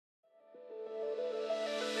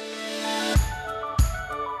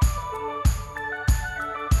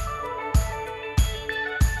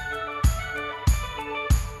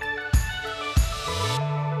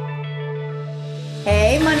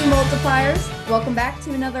Multipliers. Welcome back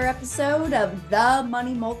to another episode of the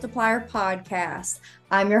Money Multiplier Podcast.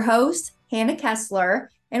 I'm your host, Hannah Kessler,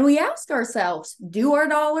 and we ask ourselves, do our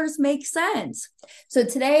dollars make sense? So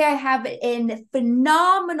today I have a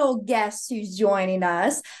phenomenal guest who's joining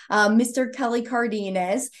us, Mr. Kelly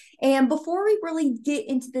Cardenas. And before we really get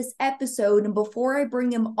into this episode and before I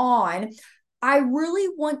bring him on, I really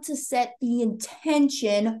want to set the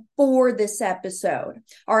intention for this episode.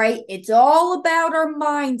 All right. It's all about our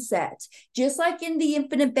mindset. Just like in the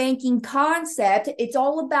infinite banking concept, it's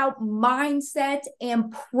all about mindset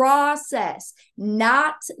and process,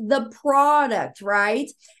 not the product,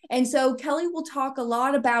 right? And so Kelly will talk a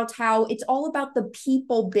lot about how it's all about the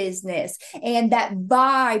people business and that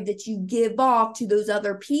vibe that you give off to those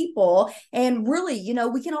other people. And really,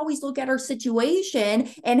 we can always look at our situation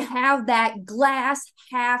and have that glass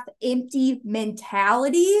half empty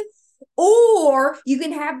mentality, or you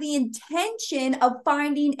can have the intention of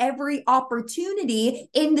finding every opportunity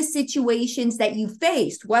in the situations that you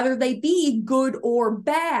faced, whether they be good or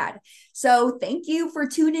bad. So thank you for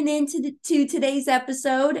tuning in to today's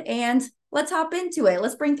episode, and let's hop into it.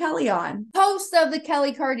 Let's bring Kelly on. Host of the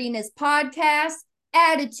Kelly Cardenas podcast,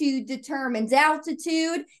 Attitude Determines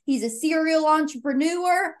Altitude. He's a serial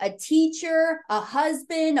entrepreneur, a teacher, a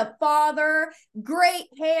husband, a father, great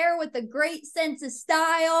hair with a great sense of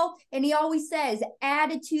style. And he always says,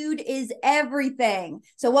 attitude is everything.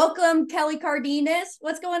 So welcome, Kelly Cardenas.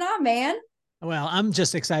 What's going on, man? Well, I'm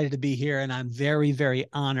just excited to be here, and I'm very, very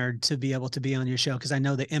honored to be able to be on your show because I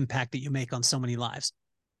know the impact that you make on so many lives.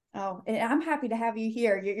 Oh, and I'm happy to have you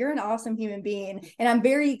here. You're an awesome human being, and I'm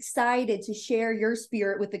very excited to share your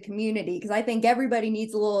spirit with the community because I think everybody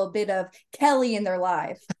needs a little bit of Kelly in their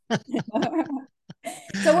life.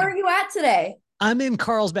 So where are you at today? I'm in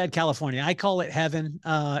Carlsbad, California. I call it heaven.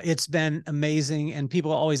 It's been amazing. And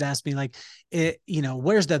people always ask me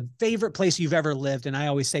where's the favorite place you've ever lived? And I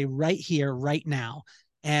always say right here, right now.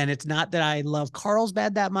 And it's not that I love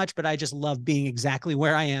Carlsbad that much, but I just love being exactly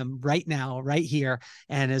where I am right now, right here.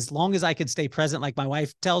 And as long as I can stay present, like my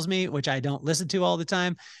wife tells me, which I don't listen to all the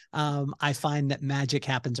time, I find that magic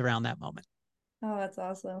happens around that moment. Oh, that's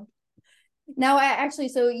awesome. Now,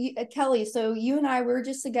 actually, Kelly, so you and I were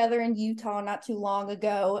just together in Utah not too long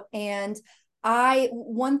ago, and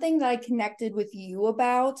one thing that I connected with you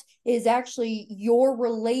about is actually your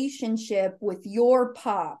relationship with your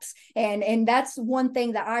pops. And that's one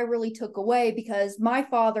thing that I really took away because my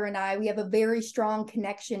father and we have a very strong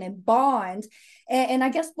connection and bond. And I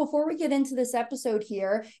guess before we get into this episode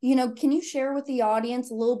here, can you share with the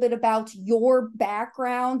audience a little bit about your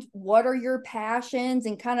background? What are your passions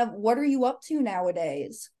and kind of what are you up to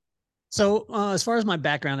nowadays? So as far as my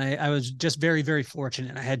background, I was just very, very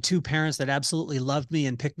fortunate. I had two parents that absolutely loved me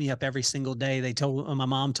and picked me up every single day. My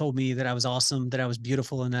mom told me that I was awesome, that I was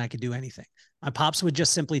beautiful, and that I could do anything. My pops would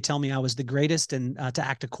just simply tell me I was the greatest and to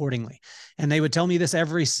act accordingly. And they would tell me this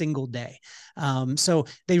every single day. So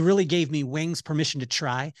they really gave me wings, permission to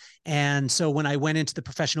try. And so when I went into the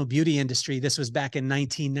professional beauty industry, this was back in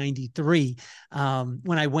 1993.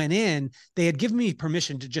 When I went in, they had given me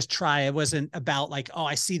permission to just try. It wasn't about like, oh,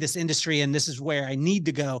 I see this industry and this is where I need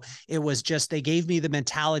to go. It was just, they gave me the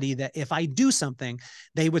mentality that if I do something,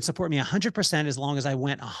 they would support me 100% as long as I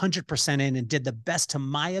went 100% in and did the best to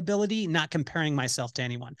my ability, not comparing myself to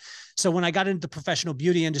anyone. So when I got into the professional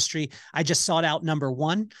beauty industry, I just sought out number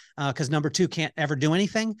one, because number two can't ever do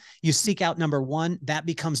anything. You seek out number one, that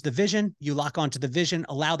becomes the vision. You lock onto the vision,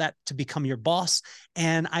 allow that to become your boss.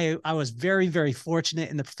 And I was very, very fortunate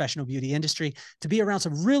in the professional beauty industry to be around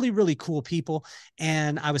some really, really cool people.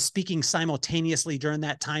 And I was speaking simultaneously during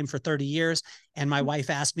that time for 30 years. And my wife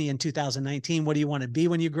asked me in 2019, what do you want to be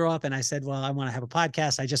when you grow up? And I said, well, I want to have a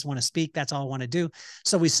podcast. I just want to speak. That's all I want to do.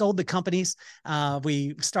 So we sold the companies.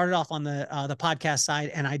 We started off on the podcast side,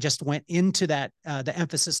 and I just went into that, the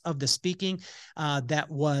emphasis of the speaking that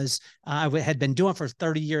was, I had been doing for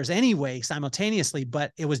 30 years anyway, simultaneously,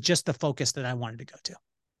 but it was just the focus that I wanted to go to.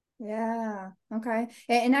 Yeah. Okay.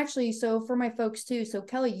 And actually, so for my folks too, so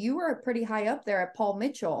Kelly, you were pretty high up there at Paul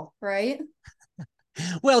Mitchell, right?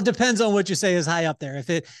 Well, it depends on what you say is high up there. If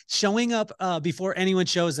it showing up before anyone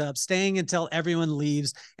shows up, staying until everyone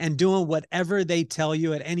leaves, and doing whatever they tell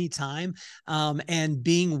you at any time, and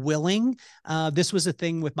being willing. This was a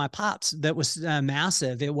thing with my pops that was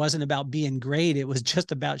massive. It wasn't about being great. It was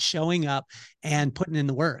just about showing up and putting in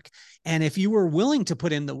the work. And if you were willing to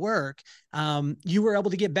put in the work, you were able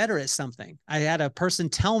to get better at something. I had a person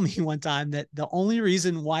tell me one time that the only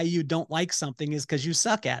reason why you don't like something is because you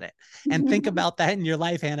suck at it. And think about that in your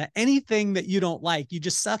life, Hannah. Anything that you don't like, you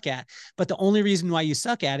just suck at. But the only reason why you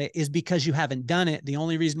suck at it is because you haven't done it. The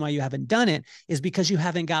only reason why you haven't done it is because you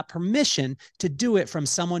haven't got permission to do it from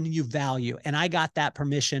someone you value. And I got that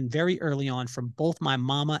permission very early on from both my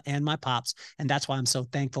mama and my pops. And that's why I'm so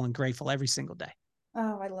thankful and grateful every single day.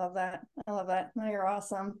 Oh, I love that. I love that. No, you're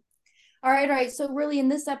awesome. All right, all right. So really in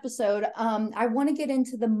this episode, I want to get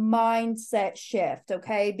into the mindset shift,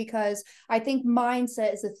 okay? Because I think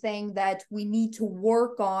mindset is a thing that we need to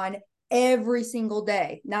work on every single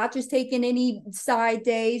day, not just taking any side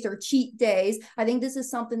days or cheat days. I think this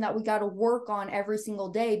is something that we got to work on every single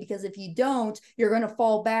day, because if you don't, you're going to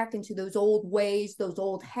fall back into those old ways, those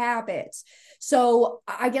old habits. So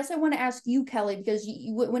I guess I want to ask you, Kelly, because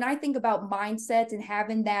when I think about mindset and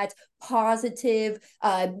having that positive,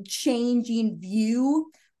 changing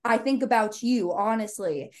view, I think about you,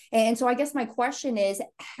 honestly. And so I guess my question is,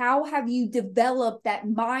 how have you developed that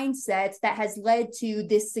mindset that has led to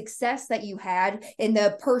this success that you had in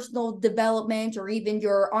the personal development or even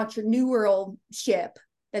your entrepreneurship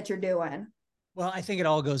that you're doing? Well, I think it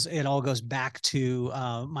all goes back to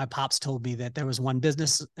my pops told me that there was one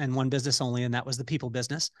business and one business only, and that was the people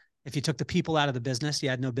business. If you took the people out of the business, you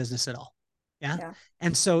had no business at all. Yeah.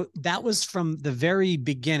 And so that was from the very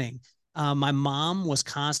beginning. My mom was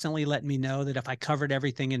constantly letting me know that if I covered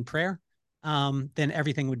everything in prayer, then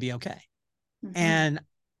everything would be okay. Mm-hmm. And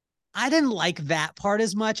I didn't like that part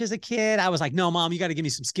as much as a kid. I was like, no, Mom, you got to give me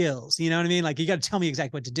some skills. You know what I mean? Like, you got to tell me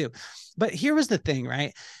exactly what to do. But here was the thing,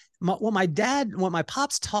 right? What my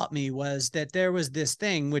pops taught me was that there was this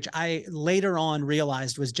thing, which I later on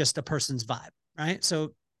realized was just a person's vibe, right?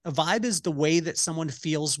 So a vibe is the way that someone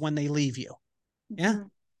feels when they leave you. Yeah. Mm-hmm.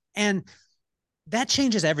 And that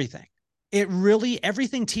changes everything.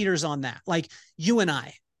 Everything teeters on that. Like you and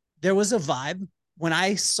I, there was a vibe when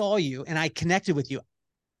I saw you and I connected with you.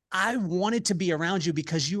 I wanted to be around you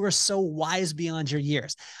because you were so wise beyond your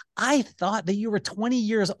years. I thought that you were 20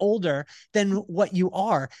 years older than what you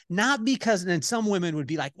are, not because, and some women would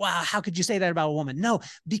be like, wow, how could you say that about a woman? No,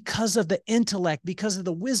 because of the intellect, because of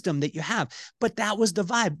the wisdom that you have. But that was the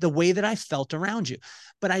vibe, the way that I felt around you.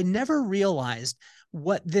 But I never realized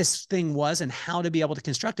what this thing was and how to be able to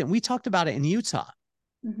construct it. And we talked about it in Utah.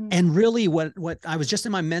 Mm-hmm. And really what I was just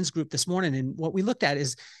in my men's group this morning, and what we looked at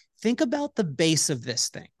is, think about the base of this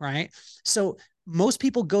thing, right? So most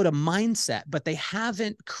people go to mindset, but they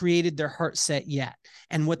haven't created their heart set yet.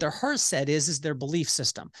 And what their heart set is their belief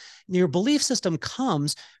system. Your belief system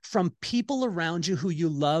comes from people around you who you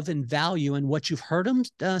love and value, and what you've heard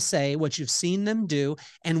them say, what you've seen them do,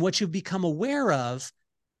 and what you've become aware of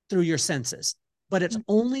through your senses. But it's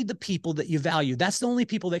only the people that you value. That's the only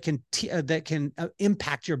people that can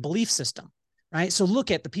impact your belief system. Right. So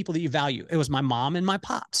look at the people that you value. It was my mom and my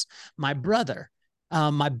pops, my brother,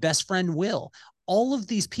 my best friend, Will. All of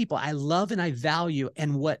these people I love and I value.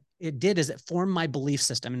 And what it did is it formed my belief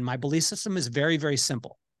system. And my belief system is very, very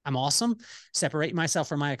simple. I'm awesome. Separate myself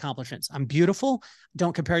from my accomplishments. I'm beautiful.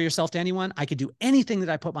 Don't compare yourself to anyone. I could do anything that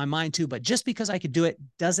I put my mind to, but just because I could do it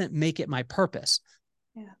doesn't make it my purpose.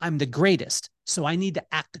 Yeah. I'm the greatest. So I need to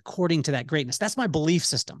act according to that greatness. That's my belief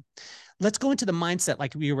system. Let's go into the mindset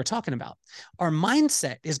like we were talking about. Our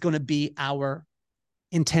mindset is going to be our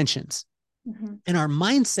intentions. Mm-hmm. And our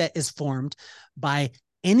mindset is formed by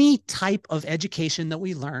any type of education that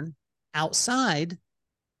we learn outside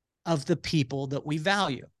of the people that we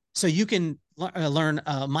value. So you can learn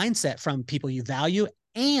a mindset from people you value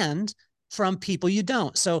and from people you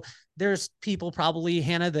don't. So there's people probably,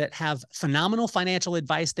 Hannah, that have phenomenal financial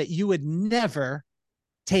advice that you would never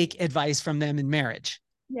take advice from them in marriage.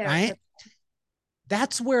 Yeah, right?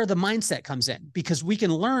 That's where the mindset comes in, because we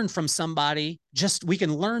can learn from somebody, we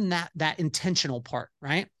can learn that intentional part,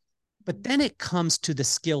 right? But then it comes to the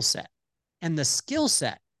skill set. And the skill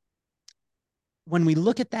set, when we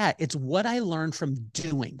look at that, it's what I learned from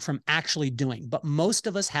actually doing. But most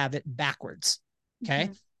of us have it backwards, okay?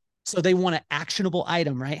 Mm-hmm. So they want an actionable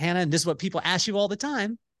item, right, Hannah? And this is what people ask you all the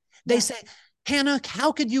time. They say, Hannah,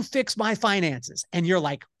 how could you fix my finances? And you're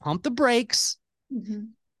like, pump the brakes. Mm-hmm.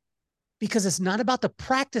 Because it's not about the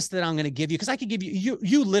practice that I'm going to give you. Because I could give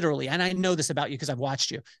you literally, and I know this about you because I've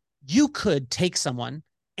watched you, you could take someone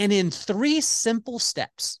and in 3 simple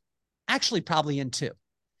steps, actually probably in 2,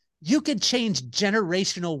 you could change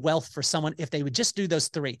generational wealth for someone if they would just do those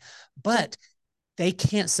 3. But they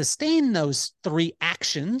can't sustain those 3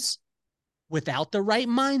 actions without the right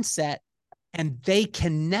mindset. And they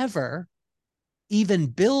can never even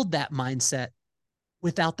build that mindset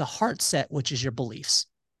without the heart set, which is your beliefs.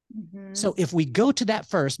 Mm-hmm. So if we go to that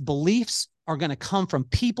first, beliefs are going to come from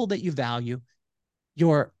people that you value.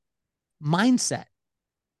 Your mindset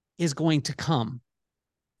is going to come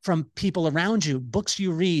from people around you, books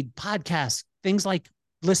you read, podcasts, things like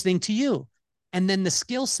listening to you. And then the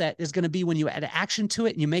skill set is going to be when you add action to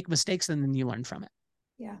it and you make mistakes and then you learn from it.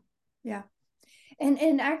 Yeah. Yeah.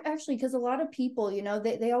 And actually, because a lot of people,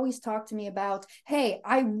 they always talk to me about, hey,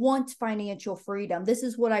 I want financial freedom. This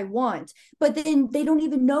is what I want. But then they don't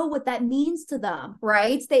even know what that means to them,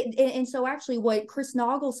 right? And so actually what Chris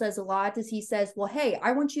Noggle says a lot is he says, well, hey,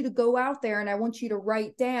 I want you to go out there and I want you to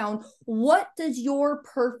write down, what does your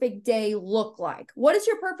perfect day look like? What does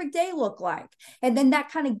your perfect day look like? And then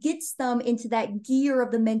that kind of gets them into that gear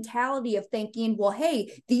of the mentality of thinking, well,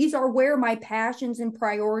 hey, these are where my passions and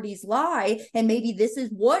priorities lie. And maybe this is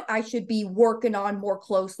what I should be working on more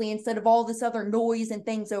closely instead of all this other noise and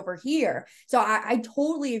things over here. So I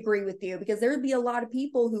totally agree with you, because there would be a lot of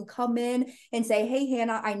people who come in and say, hey,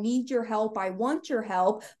 Hannah, I need your help. I want your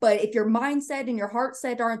help. But if your mindset and your heart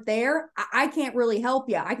set aren't there, I can't really help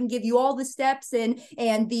you. I can give you all the steps and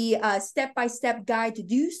the step-by-step guide to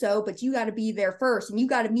do so, but you got to be there first, and you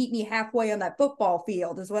got to meet me halfway on that football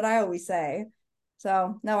field is what I always say.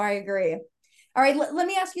 So no, I agree. All right, let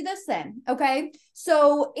me ask you this then. Okay.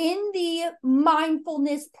 So, in the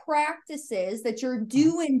mindfulness practices that you're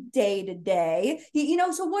doing day to day,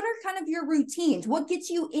 so what are kind of your routines? What gets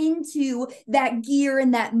you into that gear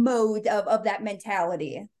and that mode of that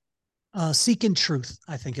mentality? Seeking truth,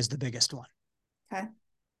 I think, is the biggest one. Okay.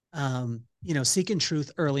 Seeking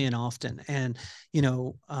truth early and often. And,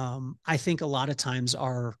 I think a lot of times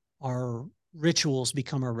our rituals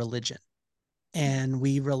become our religion. And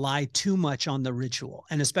we rely too much on the ritual.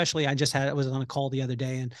 And especially, I was on a call the other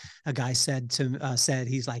day, and a guy said,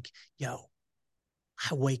 he's like, yo,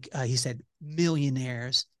 he said,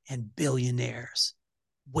 millionaires and billionaires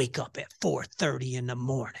wake up at 4:30 in the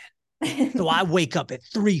morning. So I wake up at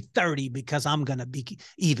 3:30 because I'm going to be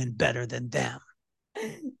even better than them.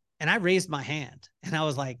 And I raised my hand and I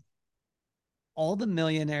was like, all the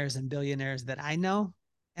millionaires and billionaires that I know,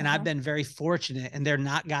 and I've been very fortunate, and they're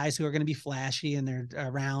not guys who are going to be flashy, and they're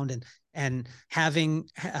around and having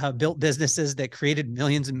built businesses that created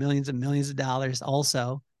millions and millions and millions of dollars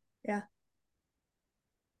also. Yeah.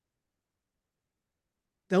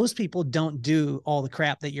 Those people don't do all the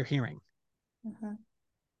crap that you're hearing.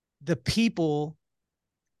 The people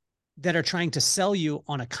that are trying to sell you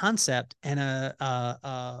on a concept and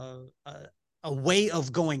a way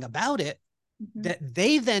of going about it, that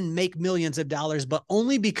they then make millions of dollars, but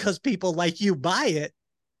only because people like you buy it,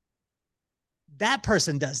 that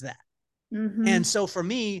person does that. And so for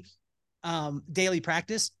me, daily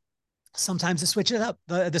practice, sometimes I switch it up.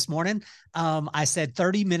 This morning, I said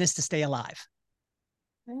 30 minutes to stay alive.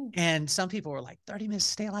 And some people were like, 30 minutes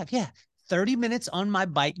to stay alive? Yeah, 30 minutes on my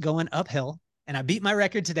bike going uphill. And I beat my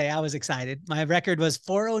record today. I was excited. My record was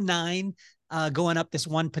 409 going up this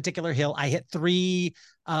one particular hill. I hit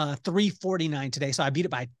 349 today. So I beat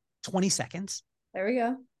it by 20 seconds. There we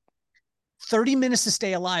go. 30 minutes to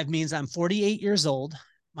stay alive means I'm 48 years old.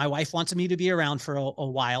 My wife wants me to be around for a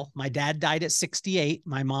while. My dad died at 68.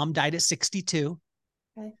 My mom died at 62.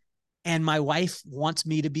 Okay. And my wife wants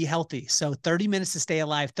me to be healthy. So 30 minutes to stay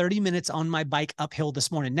alive, 30 minutes on my bike uphill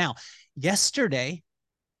this morning. Now, yesterday,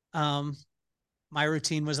 my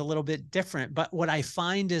routine was a little bit different, but what I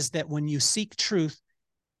find is that when you seek truth,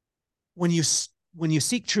 when you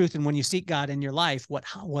seek truth and when you seek God in your life,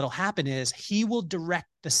 what'll happen is He will direct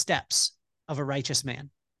the steps of a righteous man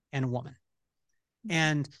and a woman.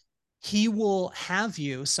 And He will have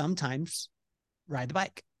you sometimes ride the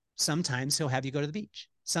bike. Sometimes He'll have you go to the beach.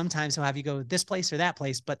 Sometimes He'll have you go this place or that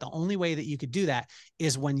place. But the only way that you could do that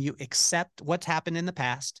is when you accept what's happened in the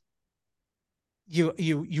past.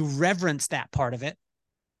 You reverence that part of it,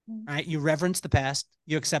 right? You reverence the past,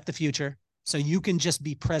 you accept the future, so you can just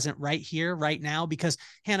be present right here, right now. Because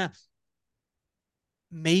Hannah,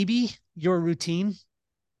 maybe your routine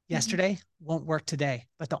yesterday won't work today,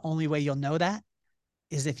 but the only way you'll know that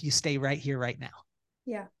is if you stay right here, right now.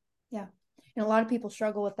 Yeah. Yeah. And a lot of people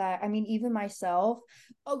struggle with that. I mean, even myself.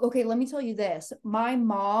 Oh, okay, let me tell you this. My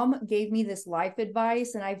mom gave me this life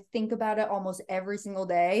advice, and I think about it almost every single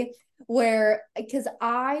day, because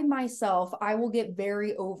I myself, I will get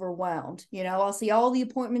very overwhelmed. I'll see all the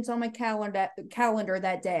appointments on my calendar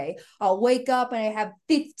that day. I'll wake up and I have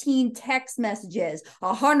 15 text messages,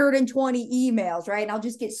 120 emails, right? And I'll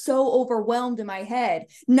just get so overwhelmed in my head.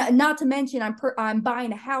 Not to mention, I'm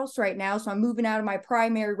buying a house right now, so I'm moving out of my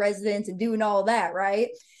primary residence and doing all that, right?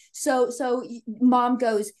 So mom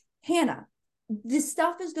goes, Hannah, this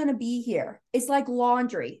stuff is going to be here. It's like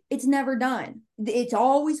laundry. It's never done. It's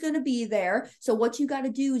always going to be there. So what you got to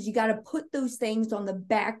do is you got to put those things on the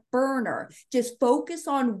back burner. Just focus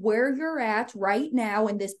on where you're at right now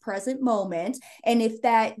in this present moment. And if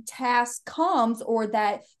that task comes or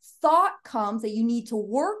that thought comes that you need to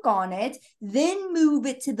work on it, then move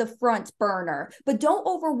it to the front burner. But don't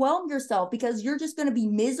overwhelm yourself, because you're just going to be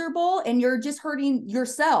miserable and you're just hurting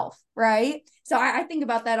yourself, right? So I think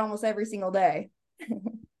about that almost every single day.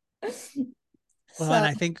 Well, So,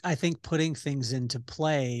 and I think putting things into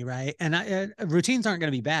play, right? And routines aren't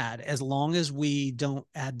going to be bad as long as we don't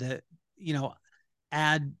add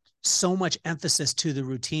so much emphasis to the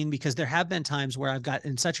routine, because there have been times where I've got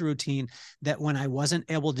in such a routine that when I wasn't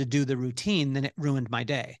able to do the routine, then it ruined my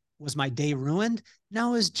day. Was my day ruined? No,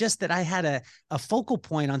 it was just that I had a focal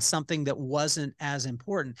point on something that wasn't as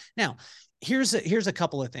important. Now, here's a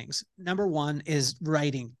couple of things. Number one is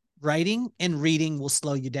writing. Writing and reading will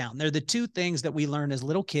slow you down. They're the two things that we learn as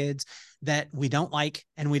little kids that we don't like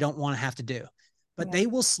and we don't want to have to do. But they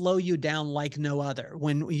will slow you down like no other.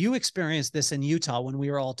 When you experienced this in Utah, when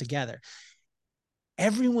we were all together,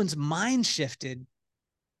 everyone's mind shifted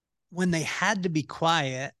when they had to be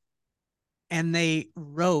quiet and they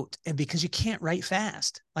wrote. And because you can't write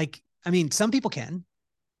fast, some people can,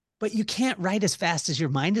 but you can't write as fast as your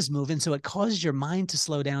mind is moving. So it causes your mind to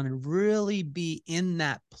slow down and really be in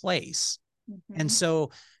that place. Mm-hmm. And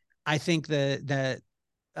so I think the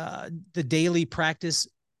daily practice,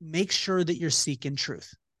 make sure that you're seeking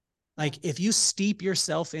truth. Like if you steep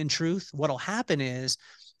yourself in truth, what'll happen is,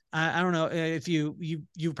 I don't know if you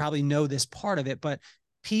probably know this part of it, but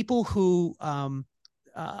people who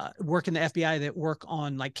work in the FBI that work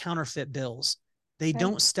on like counterfeit bills, they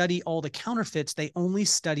don't study all the counterfeits. They only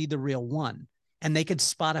study the real one, and they could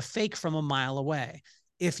spot a fake from a mile away.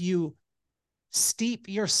 If you steep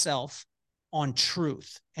yourself on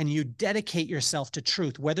truth and you dedicate yourself to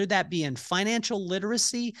truth, whether that be in financial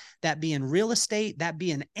literacy, that be in real estate, that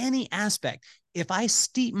be in any aspect, if I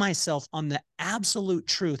steep myself on the absolute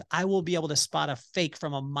truth, I will be able to spot a fake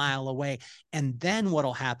from a mile away. And then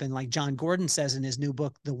what'll happen, like John Gordon says in his new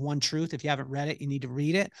book, The One Truth, if you haven't read it, you need to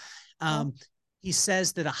read it. He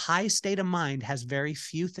says that a high state of mind has very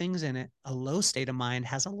few things in it. A low state of mind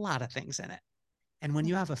has a lot of things in it. And when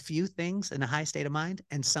you have a few things in a high state of mind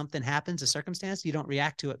and something happens, a circumstance, you don't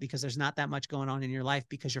react to it because there's not that much going on in your life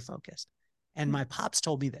because you're focused. And my pops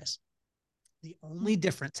told me this: the only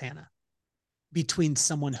difference, Hannah, between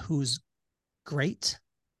someone who's great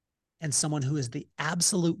and someone who is the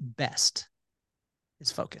absolute best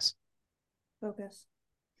is focus. Focus.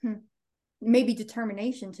 Maybe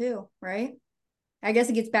determination too, right? I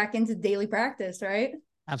guess it gets back into daily practice, right?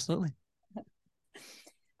 Absolutely.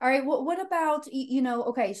 All right. What about,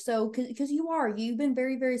 okay, so because you've been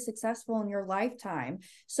very, very successful in your lifetime.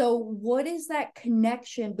 So what is that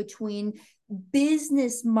connection between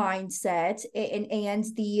business mindset and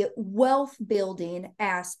the wealth building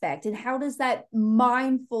aspect? And how does that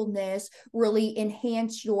mindfulness really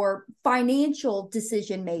enhance your financial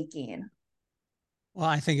decision making? Well,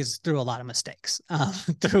 I think it's through a lot of mistakes,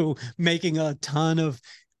 through making a ton of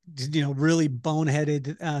really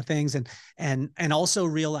boneheaded things, and also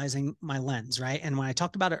realizing my lens, right? And when I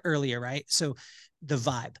talked about it earlier, right? So the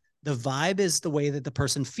vibe is the way that the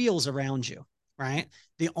person feels around you, right?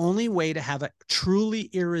 The only way to have a truly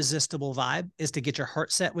irresistible vibe is to get your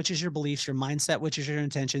heart set, which is your beliefs, your mindset, which is your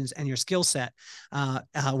intentions, and your skill set,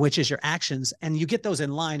 which is your actions. And you get those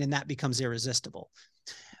in line and that becomes irresistible.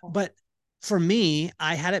 But for me,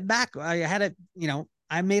 I had it back. I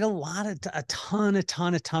made a ton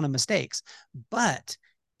of mistakes, but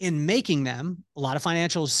in making them, a lot of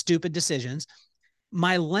financial stupid decisions,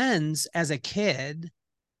 my lens as a kid,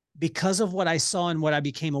 because of what I saw and what I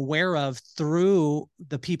became aware of through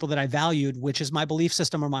the people that I valued, which is my belief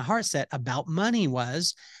system or my heart set about money,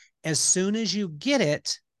 was as soon as you get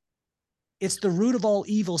it, it's the root of all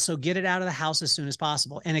evil. So get it out of the house as soon as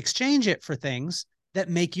possible and exchange it for things that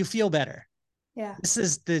make you feel better. Yeah.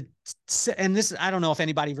 I don't know if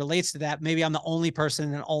anybody relates to that. Maybe I'm the only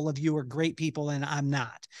person and all of you are great people and I'm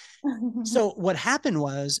not. So what happened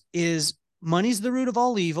is money's the root of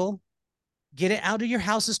all evil. Get it out of your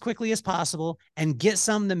house as quickly as possible and get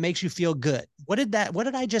something that makes you feel good. What did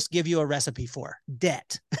I just give you a recipe for?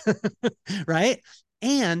 Debt, right?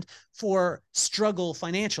 And for struggle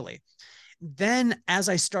financially. Then as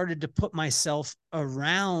I started to put myself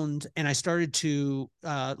around and I started to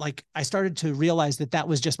realize that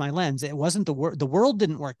was just my lens. It wasn't the world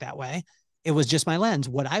didn't work that way. It was just my lens,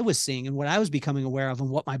 what I was seeing and what I was becoming aware of and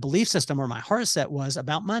what my belief system or my heart set was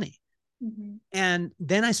about money. Mm-hmm. And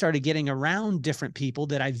then I started getting around different people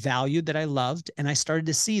that I valued, that I loved, and I started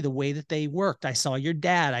to see the way that they worked. I saw your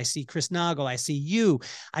dad, I see Chris Nagel, I see you,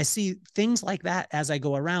 I see things like that as I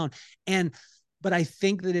go around. But I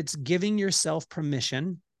think that it's giving yourself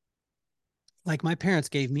permission, like my parents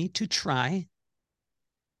gave me, to try,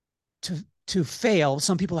 to fail.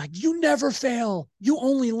 Some people are like, you never fail, you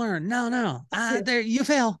only learn. No, there, you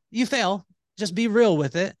fail. Just be real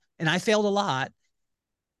with it. And I failed a lot.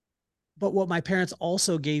 But what my parents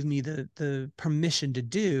also gave me the permission to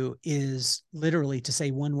do is literally to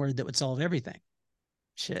say one word that would solve everything.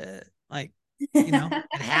 Shit. Like,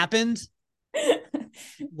 it happened.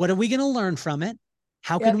 What are we going to learn from it?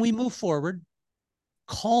 How Yep. can we move forward?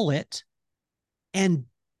 Call it, and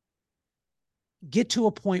get to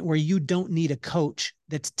a point where you don't need a coach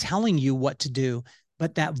that's telling you what to do,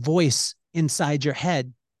 but that voice inside your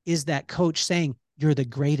head is that coach saying, you're the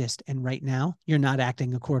greatest. And right now, you're not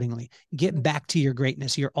acting accordingly. Get back to your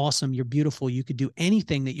greatness. You're awesome. You're beautiful. You could do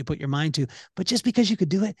anything that you put your mind to, but just because you could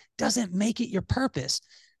do it doesn't make it your purpose.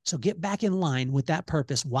 So get back in line with that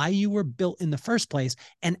purpose, why you were built in the first place,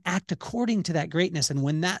 and act according to that greatness. And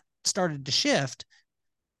when that started to shift,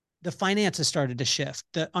 the finances started to shift,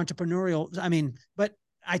 the entrepreneurial, but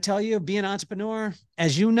I tell you, being an entrepreneur,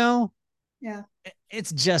 as you know, Yeah.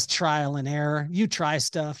 it's just trial and error. You try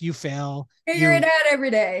stuff, you fail, Figure it out every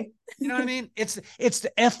day. you know what I mean? It's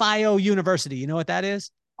the FIO University. You know what that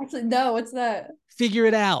is? Actually, no, what's that? Figure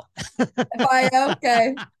it out. FIO.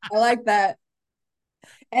 Okay. I like that.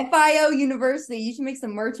 FIO University. You should make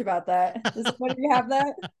some merch about that. Does somebody have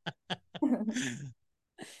that?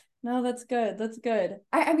 No, that's good. That's good.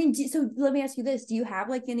 I mean, so let me ask you this. Do you have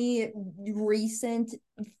like any recent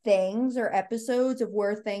things or episodes of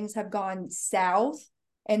where things have gone south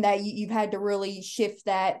and that you've had to really shift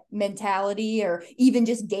that mentality or even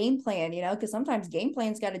just game plan, because sometimes game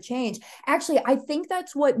plans got to change. Actually, I think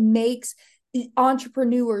that's what makes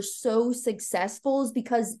entrepreneurs so successful is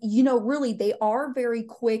because really they are very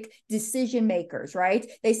quick decision makers, right?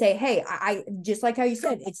 They say, hey, I just like how you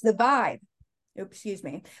said, it's the vibe. Oops, excuse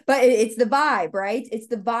me. But it's the vibe, right? It's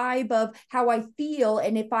the vibe of how I feel.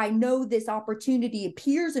 And if I know this opportunity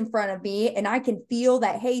appears in front of me and I can feel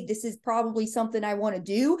that, hey, this is probably something I want to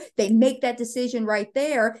do, they make that decision right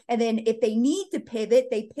there. And then if they need to pivot,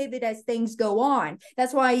 they pivot as things go on.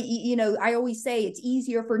 That's why, I always say it's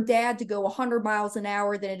easier for dad to go 100 miles an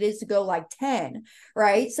hour than it is to go like 10,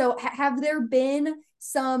 right? So have there been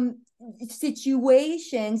some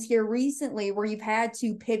situations here recently where you've had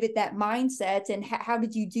to pivot that mindset, and how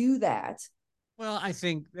did you do that? Well, I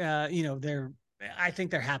think I think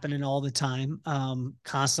they're happening all the time.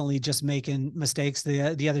 Constantly just making mistakes.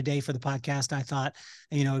 The other day for the podcast, I thought,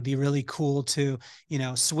 it'd be really cool to,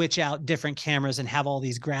 switch out different cameras and have all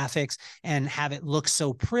these graphics and have it look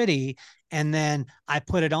so pretty. And then I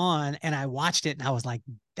put it on and I watched it and I was like,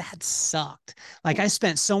 that sucked. Like, I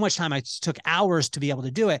spent so much time, I took hours to be able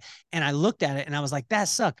to do it. And I looked at it and I was like, that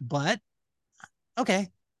sucked, but okay,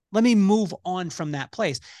 let me move on from that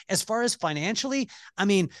place. As far as financially,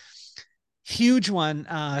 huge one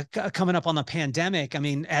coming up on the pandemic.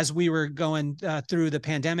 As we were going through the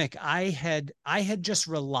pandemic, I had just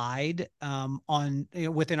relied on,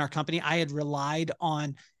 within our company, I had relied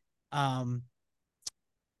on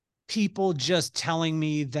people just telling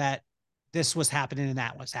me that this was happening and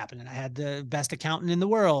that was happening. I had the best accountant in the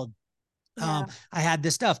world. Yeah. I had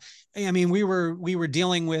this stuff. We were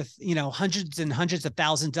dealing with, hundreds and hundreds of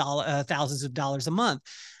thousands of dollars a month,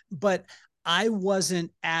 but I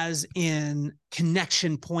wasn't as in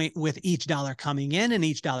connection point with each dollar coming in and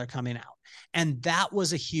each dollar coming out. And that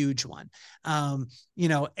was a huge one. And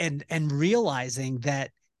realizing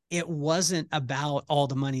that it wasn't about all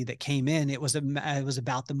the money that came in. It was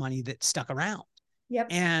about the money that stuck around. Yep.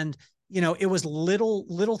 And, it was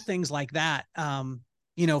little things like that.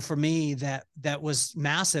 For me, that was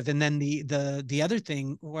massive. And then the other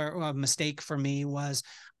thing, where a mistake for me was,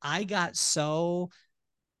 I got so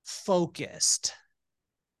focused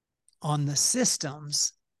on the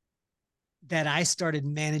systems that I started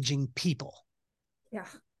managing people. Yeah.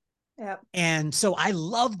 Yeah. And so I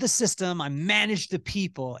loved the system. I managed the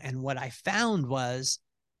people. And what I found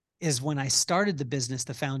is when I started the business,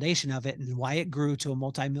 the foundation of it and why it grew to a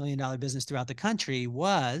multi-million-dollar business throughout the country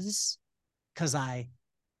was because I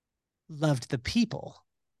loved the people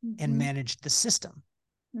and managed the system,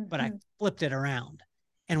 but I flipped it around.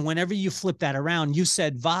 And whenever you flip that around, you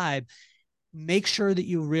said vibe, make sure that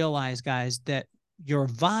you realize, guys, that your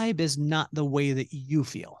vibe is not the way that you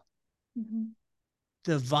feel.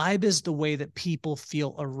 The vibe is the way that people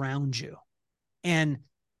feel around you. And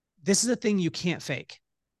this is a thing you can't fake.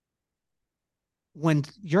 when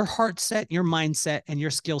your heart set, your mindset, and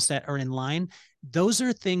your skill set are in line, those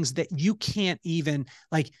are things that you can't even,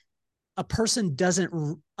 like, a person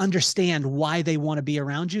doesn't understand why they want to be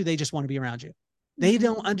around you. They just want to be around you. They Mm-hmm.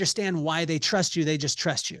 don't understand why they trust you. They just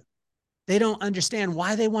trust you. They don't understand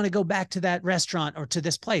why they want to go back to that restaurant or to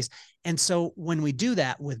this place. And so when we do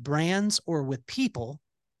that with brands or with people,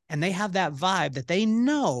 and they have that vibe that they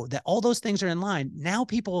know that all those things are in line, now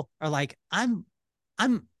people are like, I'm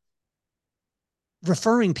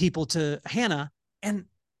referring people to Hannah, and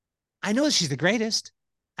I know that she's the greatest.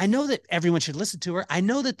 I know that everyone should listen to her. I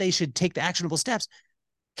know that they should take the actionable steps.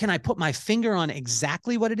 Can I put my finger on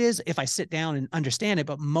exactly what it is if I sit down and understand it?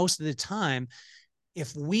 But most of the time,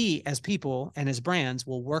 if we as people and as brands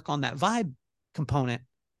will work on that vibe component,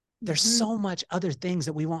 there's Mm-hmm. so much other things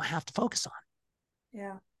that we won't have to focus on.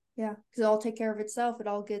 Yeah. Yeah. Because it'll take care of itself. It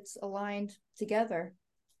all gets aligned together.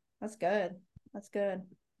 That's good. That's good.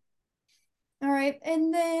 All right.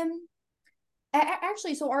 And then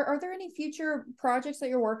actually, so are there any future projects that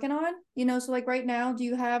you're working on? So like right now, do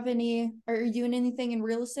you have any, are you doing anything in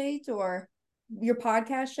real estate or your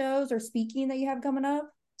podcast shows or speaking that you have coming up?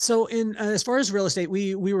 So in as far as real estate,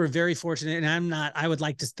 we were very fortunate, and I would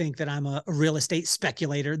like to think that I'm a real estate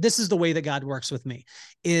speculator. This is the way that God works with me,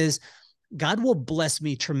 is God will bless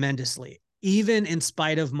me tremendously, even in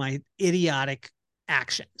spite of my idiotic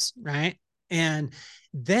actions, right? And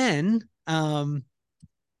then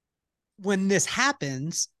when this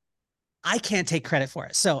happens, I can't take credit for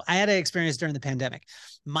it. So I had an experience during the pandemic.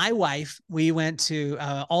 My wife, we went to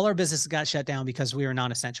all our businesses got shut down because we were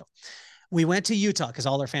non-essential. We went to Utah because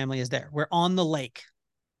all our family is there. We're on the lake.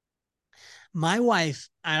 My wife,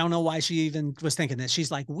 I don't know why she even was thinking this.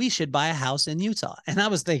 She's like, we should buy a house in Utah. And I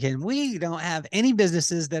was thinking, we don't have any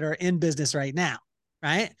businesses that are in business right now.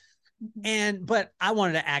 Right. Mm-hmm. But I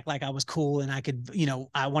wanted to act like I was cool and I could,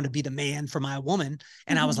 I want to be the man for my woman.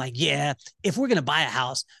 And I was Mm-hmm. like, yeah, if we're going to buy a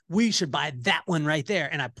house, we should buy that one right there.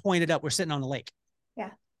 And I pointed up, we're sitting on the lake.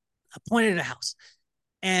 Yeah. I pointed at a house,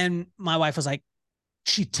 and my wife was like,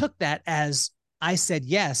 she took that as I said,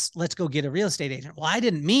 yes, let's go get a real estate agent. Well, I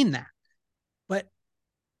didn't mean that, but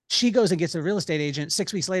she goes and gets a real estate agent.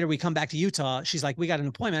 6 weeks later, we come back to Utah. She's like, we got an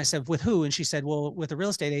appointment. I said, with who? And she said, well, with a real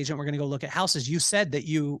estate agent, we're going to go look at houses. You said that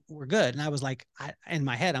you were good. And I was like, in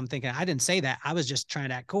my head, I'm thinking, I didn't say that. I was just trying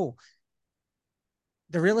to act cool.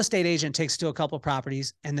 The real estate agent takes to a couple of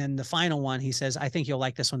properties. And then the final one, he says, I think you'll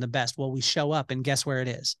like this one the best. Well, we show up and guess where it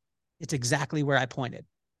is? It's exactly where I pointed.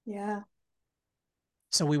 Yeah.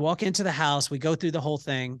 So we walk into the house, we go through the whole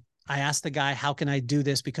thing. I asked the guy, how can I do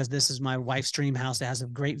this? Because this is my wife's dream house that has a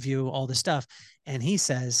great view, all this stuff. And he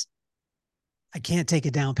says, I can't take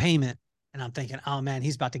a down payment. And I'm thinking, oh man,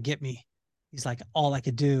 he's about to get me. He's like, all I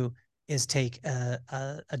could do is take a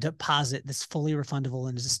deposit that's fully refundable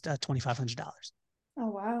and just $2,500. Oh,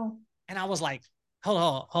 wow. And I was like,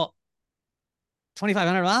 hold,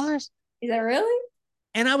 $2,500? Is that really?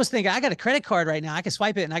 And I was thinking, I got a credit card right now. I can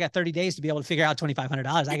swipe it and I got 30 days to be able to figure out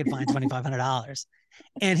 $2,500. I could find $2,500.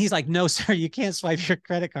 And he's like, no, sir, you can't swipe your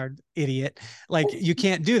credit card, idiot. Like, you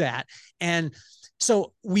can't do that. And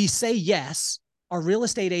so we say yes. Our real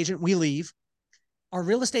estate agent, we leave. Our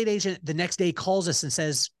real estate agent the next day calls us and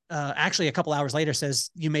says, actually a couple hours later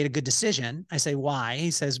says, you made a good decision. I say, why?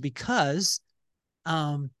 He says, because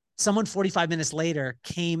someone 45 minutes later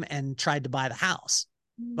came and tried to buy the house,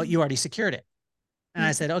 but you already secured it. And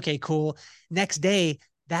I said, okay, cool. Next day,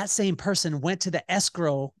 that same person went to the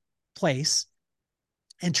escrow place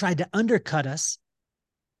and tried to undercut us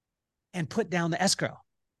and put down the escrow.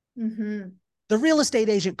 Mm-hmm. The real estate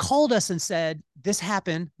agent called us and said, this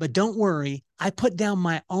happened, but don't worry. I put down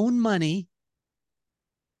my own money.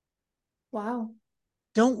 Wow.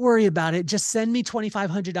 Don't worry about it. Just send me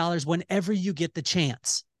 $2,500 whenever you get the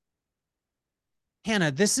chance.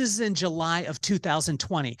 Hannah, this is in July of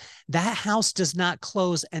 2020. That house does not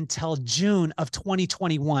close until June of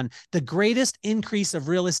 2021, the greatest increase of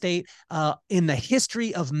real estate in the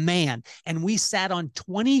history of man. And we sat on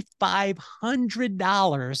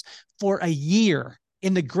 $2,500 for a year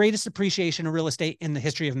in the greatest appreciation of real estate in the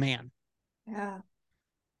history of man. Yeah.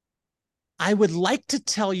 I would like to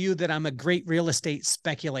tell you that I'm a great real estate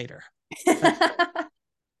speculator,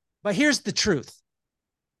 but here's the truth.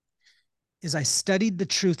 Is I studied the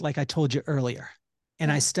truth like I told you earlier,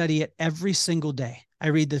 and I study it every single day. I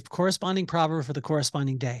read the corresponding proverb for the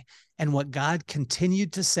corresponding day. And what God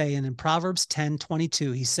continued to say, and in Proverbs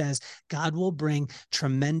 10:22, he says, God will bring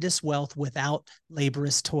tremendous wealth without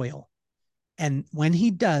laborious toil. And when he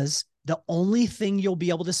does, the only thing you'll be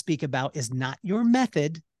able to speak about is not your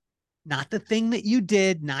method, not the thing that you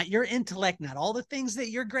did, not your intellect, not all the things that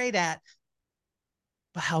you're great at,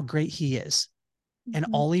 but how great he is. And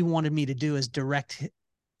all he wanted me to do is direct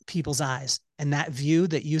people's eyes. And that view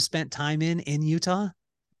that you spent time in Utah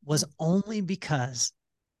was only because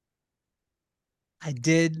I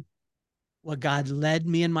did what God led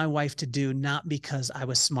me and my wife to do, not because I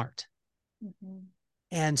was smart.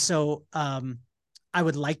 And so I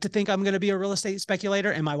would like to think I'm going to be a real estate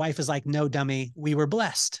speculator. And my wife is like, no, dummy, we were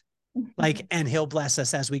blessed. Like, and he'll bless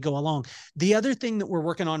us as we go along. The other thing that we're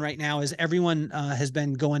working on right now is everyone has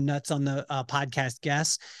been going nuts on the podcast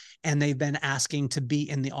guests, and they've been asking to be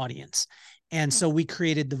in the audience. And so we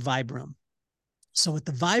created the Vibe Room. So what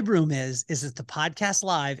the Vibe Room is it's the podcast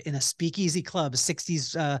live in a speakeasy club, a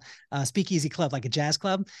 60s speakeasy club, like a jazz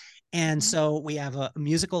club. And so we have a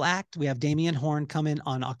musical act. We have Damian Horn coming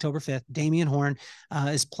on October 5th. Damian Horn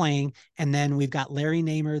is playing. And then we've got Larry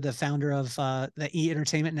Namer, the founder of the E!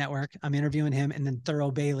 Entertainment Network. I'm interviewing him. And then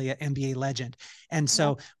Thurl Bailey, an NBA legend. And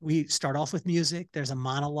so we start off with music. There's a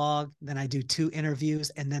monologue. Then I do 2 interviews.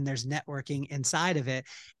 And then there's networking inside of it.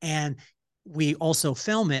 And we also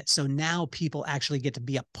film it. So now people actually get to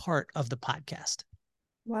be a part of the podcast.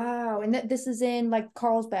 Wow. And this is in like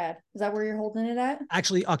Carlsbad. Is that where you're holding it at?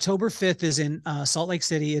 Actually, October 5th is in Salt Lake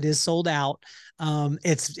City. It is sold out.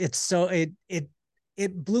 It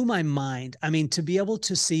blew my mind. I mean, to be able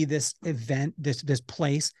to see this event, this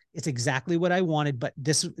place, it's exactly what I wanted. But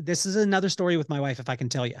this is another story with my wife, if I can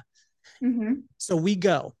tell you. So we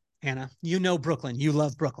go, Hannah, you know Brooklyn. You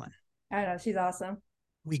love Brooklyn. I know. She's awesome.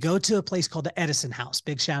 We go to a place called the Edison House.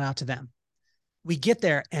 Big shout out to them. We get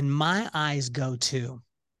there and my eyes go to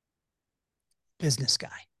business guy.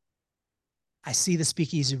 I see the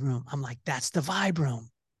speakeasy room. I'm like, that's the Vibe Room.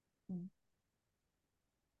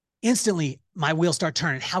 Instantly, my wheels start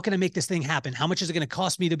turning. How can I make this thing happen? How much is it going to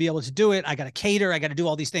cost me to be able to do it? I got to cater. I got to do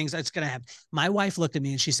all these things. It's going to have. My wife looked at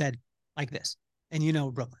me and she said, like this, and you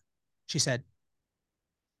know, Brooklyn, she said,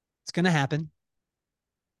 it's going to happen.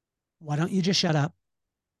 Why don't you just shut up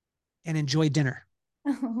and enjoy dinner?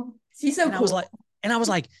 She's so cool. I was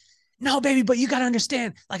like, no, baby, but you got to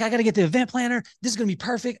understand, like, I got to get the event planner. This is going to be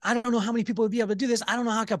perfect. I don't know how many people would be able to do this. I don't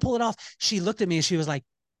know how I can pull it off. She looked at me and she was like,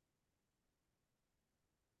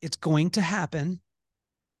 it's going to happen.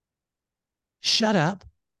 Shut up.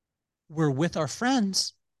 We're with our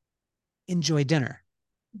friends. Enjoy dinner.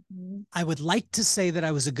 I would like to say that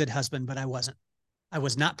I was a good husband, but I wasn't. I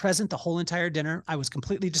was not present the whole entire dinner. I was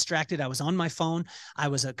completely distracted. I was on my phone. I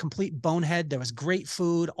was a complete bonehead. There was great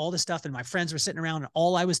food, all this stuff. And my friends were sitting around and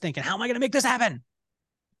all I was thinking, how am I going to make this happen?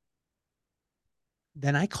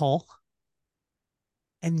 Then I call.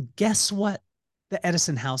 And guess what? The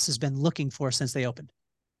Edison House has been looking for since they opened.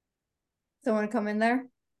 Someone come in there?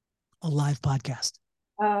 A live podcast.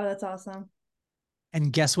 Oh, that's awesome.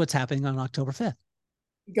 And guess what's happening on October 5th?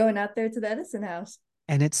 Going out there to the Edison House.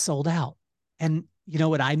 And it's sold out. And you know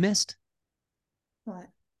what I missed? What?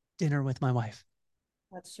 Dinner with my wife.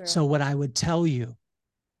 That's true. So what I would tell you,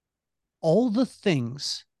 all the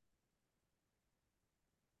things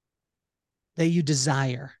that you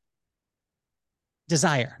desire,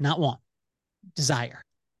 not want, desire,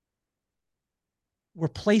 were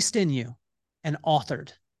placed in you and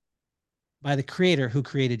authored by the creator who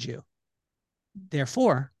created you.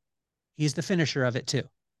 Therefore, he's the finisher of it too.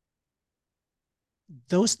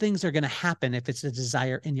 Those things are going to happen if it's a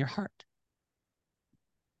desire in your heart.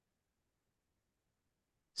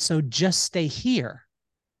 So just stay here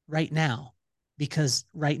right now, because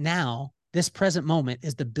right now, this present moment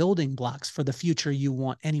is the building blocks for the future you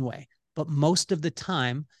want anyway. But most of the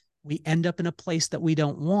time, we end up in a place that we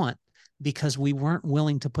don't want because we weren't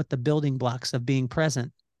willing to put the building blocks of being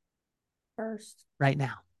present first right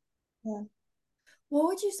now. Yeah. What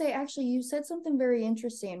would you say, actually, you said something very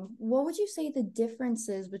interesting. What would you say the difference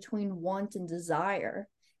is between want and desire?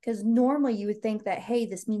 Because normally you would think that, hey,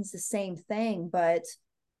 this means the same thing, but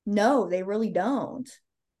no, they really don't.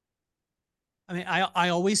 I mean, I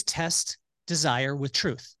always test desire with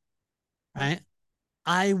truth, right?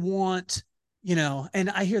 I want, and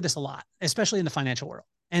I hear this a lot, especially in the financial world.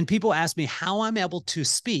 And people ask me how I'm able to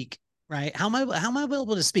speak, right? How am I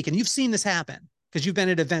able to speak? And you've seen this happen because you've been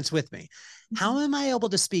at events with me. How am I able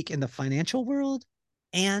to speak in the financial world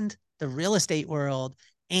and the real estate world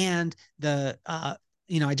and the,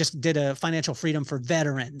 I just did a financial freedom for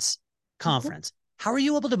veterans conference. How are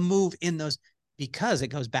you able to move in those? Because it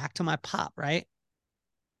goes back to my pop, right?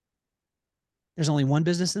 There's only one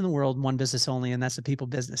business in the world, one business only, and that's the people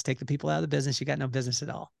business. Take the people out of the business, you got no business at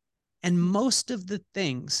all. And most of the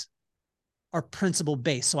things are principle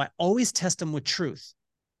based. So I always test them with truth.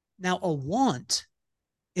 Now, a want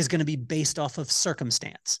is going to be based off of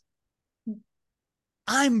circumstance.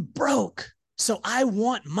 I'm broke, so I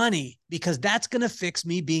want money because that's going to fix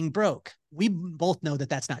me being broke. We both know that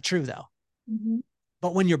that's not true though. Mm-hmm.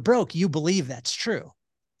 But when you're broke, you believe that's true.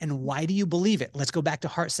 And why do you believe it? Let's go back to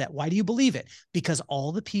heart set. Why do you believe it? Because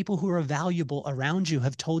all the people who are valuable around you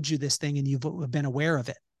have told you this thing and you've been aware of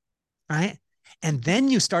it, right? And then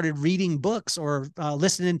you started reading books or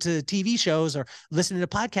listening to TV shows or listening to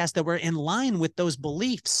podcasts that were in line with those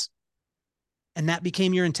beliefs. And that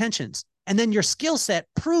became your intentions. And then your skill set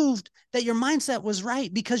proved that your mindset was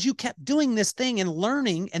right because you kept doing this thing and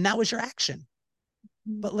learning, and that was your action.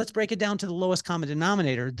 But let's break it down to the lowest common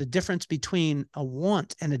denominator. The difference between a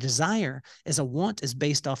want and a desire is a want is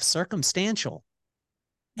based off circumstantial,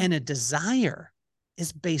 and a desire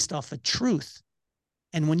is based off of truth.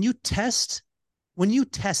 And when you test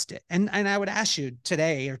it, and I would ask you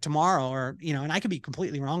today or tomorrow, or, and I could be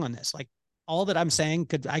completely wrong on this. Like all that I'm saying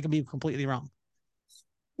I could be completely wrong,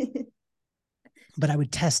 but I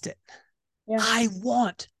would test it. Yeah. I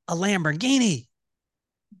want a Lamborghini.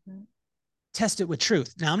 Mm-hmm. Test it with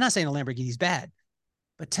truth. Now, I'm not saying a Lamborghini is bad,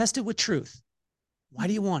 but test it with truth. Why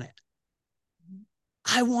do you want it?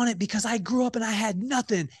 I want it because I grew up and I had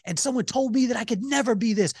nothing, and someone told me that I could never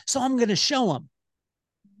be this, so I'm going to show them.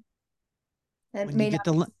 When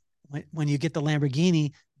you get the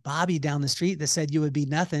Lamborghini, Bobby down the street that said you would be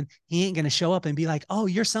nothing, he ain't going to show up and be like, "Oh,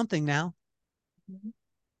 you're something now." Mm-hmm.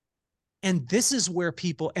 And this is where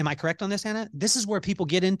people, am I correct on this, Hannah? This is where people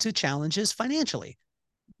get into challenges financially,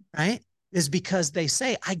 right? Is because they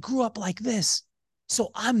say, I grew up like this,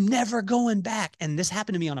 so I'm never going back. And this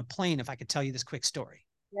happened to me on a plane, if I could tell you this quick story.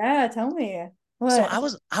 Yeah, tell me. What?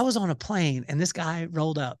 So I was on a plane and this guy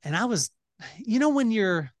rolled up, and I was, when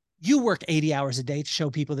you work 80 hours a day to show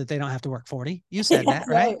people that they don't have to work 40. You said that,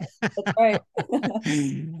 right? That's right.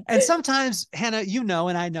 And sometimes, Hannah,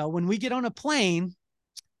 and I know, when we get on a plane,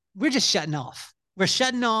 we're just shutting off. We're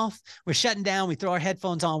shutting off. We're shutting down. We throw our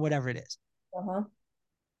headphones on, whatever it is. Uh-huh.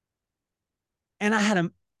 And I had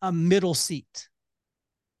a middle seat.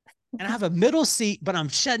 And I have a middle seat, but I'm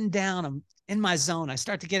shutting down. I'm in my zone. I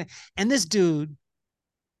start to get it. And this dude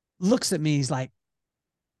looks at me. He's like,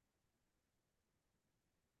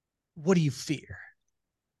 "What do you fear?"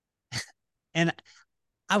 And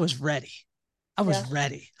I was ready.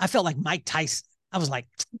 Ready. I felt like Mike Tyson. I was like,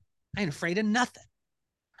 I ain't afraid of nothing.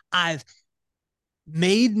 I've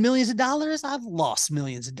made millions of dollars. I've lost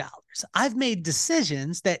millions of dollars. I've made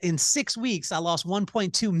decisions that in 6 weeks, I lost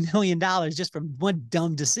 $1.2 million just from one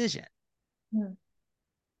dumb decision. Hmm.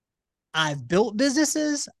 I've built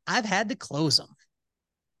businesses. I've had to close them.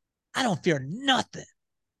 I don't fear nothing.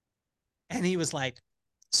 And he was like,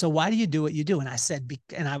 "So why do you do what you do?" And I said,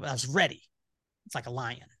 and I was ready. It's like a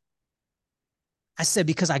lion. I said,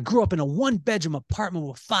 "Because I grew up in a 1-bedroom apartment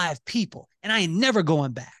with 5 people, and I ain't never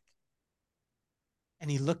going back." And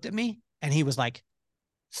he looked at me and he was like,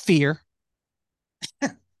 "Fear."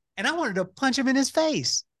 And I wanted to punch him in his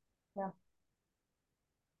face. Yeah.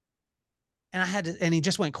 And he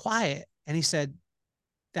just went quiet and he said,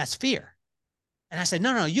 "That's fear." And I said,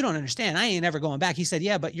 no, you don't understand. I ain't ever going back. He said,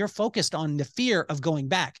 "Yeah, but you're focused on the fear of going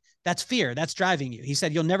back. That's fear. That's driving you." He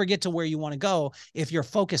said, "You'll never get to where you want to go if you're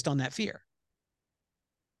focused on that fear."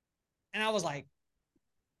 And I was like,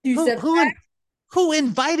 who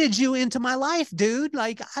invited you into my life, dude?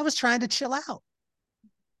 Like, I was trying to chill out.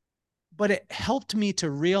 But it helped me to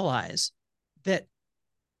realize that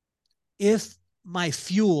if my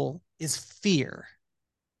fuel is fear,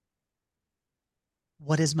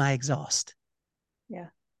 what is my exhaust? Yeah.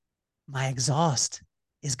 My exhaust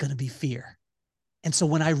is going to be fear. And so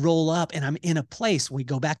when I roll up and I'm in a place, we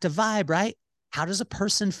go back to vibe, right? How does a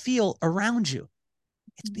person feel around you?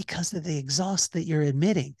 It's because of the exhaust that you're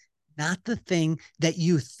emitting, not the thing that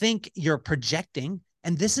you think you're projecting.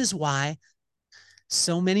 And this is why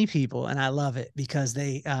so many people, and I love it because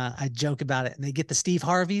I joke about it, and they get the Steve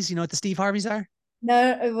Harveys. You know what the Steve Harveys are?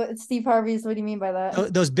 No, Steve Harvey's. What do you mean by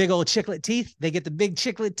that? Those big old chiclet teeth. They get the big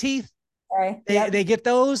chiclet teeth. Right. They get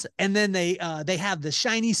those, and then they have the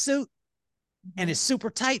shiny suit, and it's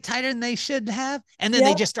super tighter than they should have. And then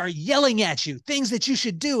they just start yelling at you things that you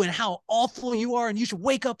should do and how awful you are, and you should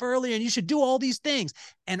wake up earlier and you should do all these things.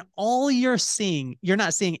 And all you're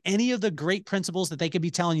not seeing any of the great principles that they could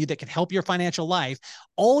be telling you that could help your financial life.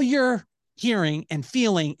 All you're hearing and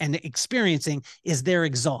feeling and experiencing is their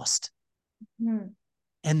exhaust. Mm-hmm.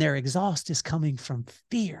 And their exhaust is coming from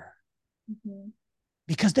fear. Mm-hmm.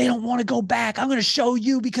 Because they don't want to go back. I'm going to show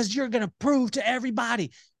you because you're going to prove to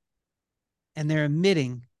everybody. And they're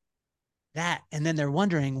emitting that. And then they're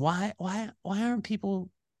wondering why aren't people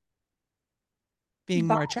being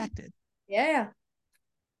more attracted? Yeah.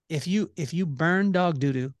 If you burn dog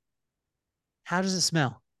doo-doo, how does it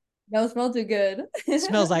smell? Don't smell too good.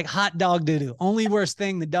 Smells like hot dog doo-doo. Only worst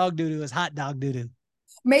thing the dog doo-doo is hot dog doo-doo.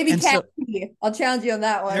 Maybe And cat so pee. I'll challenge you on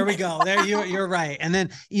that there one. we go. There you're right. And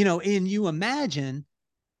then, and you imagine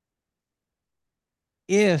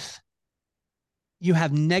if you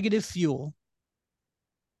have negative fuel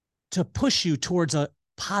to push you towards a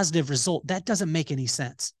positive result, that doesn't make any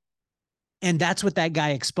sense. And that's what that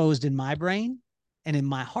guy exposed in my brain and in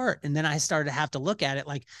my heart. And then I started to have to look at it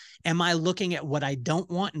like, am I looking at what I don't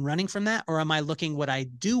want and running from that? Or am I looking what I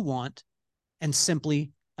do want and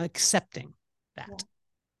simply accepting that? Yeah.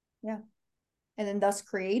 Yeah. And then thus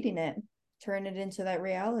creating it, turn it into that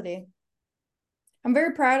reality. I'm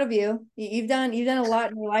very proud of you. You've done a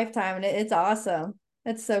lot in your lifetime, and it's awesome.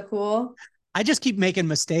 That's so cool. I just keep making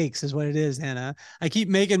mistakes is what it is, Hannah. I keep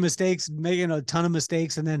making mistakes, making a ton of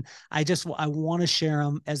mistakes. And then I want to share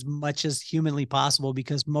them as much as humanly possible,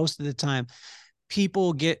 because most of the time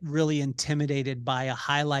people get really intimidated by a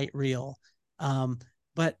highlight reel.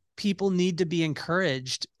 But people need to be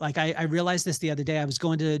encouraged. Like I realized this the other day. I was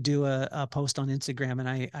going to do a post on Instagram, and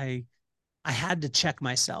I had to check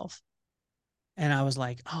myself. And I was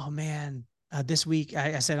like, oh man, this week,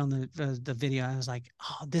 I said on the video, I was like,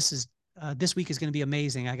 oh, this week is going to be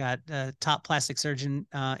amazing. I got top plastic surgeon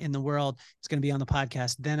in the world. It's going to be on the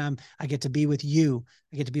podcast. Then I get to be with you.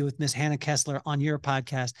 I get to be with Miss Hannah Kessler on your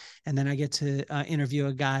podcast. And then I get to interview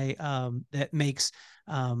a guy that makes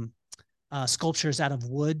sculptures out of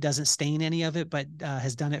wood, doesn't stain any of it, but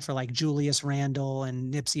has done it for like Julius Randle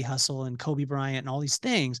and Nipsey Hussle and Kobe Bryant and all these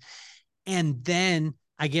things. And then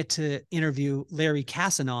I get to interview Larry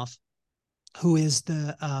Kasanoff, who is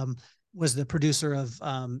was the producer of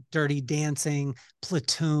Dirty Dancing,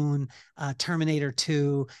 Platoon, Terminator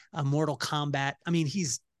 2, Mortal Kombat. I mean,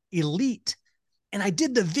 he's elite. And I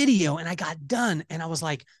did the video and I got done and I was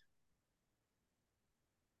like,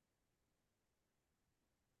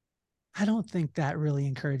 I don't think that really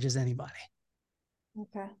encourages anybody.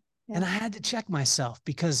 Okay. Yeah. And I had to check myself,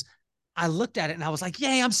 because I looked at it and I was like,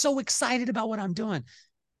 yay, I'm so excited about what I'm doing.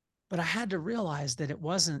 But I had to realize that it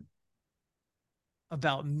wasn't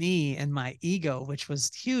about me and my ego, which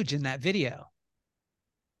was huge in that video.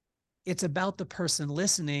 It's about the person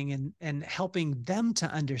listening and helping them to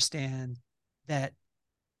understand that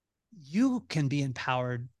you can be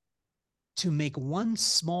empowered to make one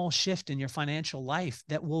small shift in your financial life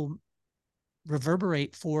that will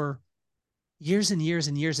reverberate for years and years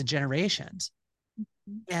and years and generations.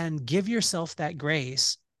 And give yourself that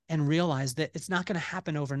grace and realize that it's not going to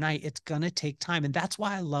happen overnight. It's going to take time. And that's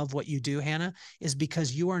why I love what you do, Hannah, is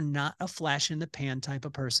because you are not a flash in the pan type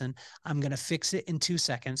of person. I'm going to fix it in 2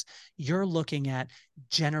 seconds. You're looking at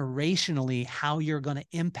generationally how you're going to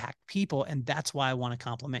impact people. And that's why I want to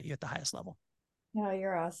compliment you at the highest level. No,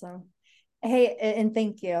 you're awesome. Hey, and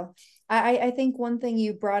thank you. I think one thing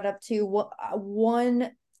you brought up too,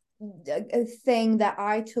 one a thing that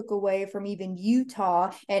I took away from even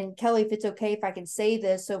Utah, and Kelly, if it's okay if I can say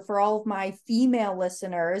this, so for all of my female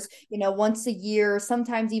listeners, once a year,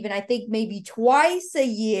 sometimes even I think maybe twice a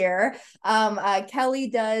year,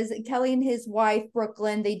 Kelly and his wife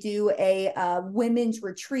Brooklyn, they do a women's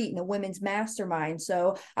retreat and a women's mastermind.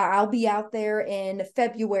 So I'll be out there in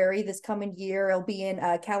February this coming year. It'll be in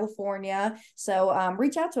California. So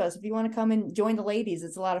reach out to us if you want to come and join the ladies.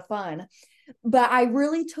 It's a lot of fun. But I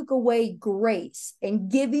really took away grace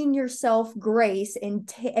and giving yourself grace and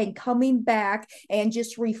coming back and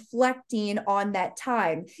just reflecting on that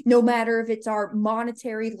time, no matter if it's our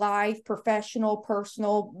monetary life, professional,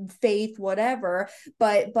 personal, faith, whatever.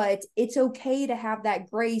 But it's okay to have that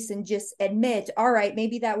grace and just admit, all right,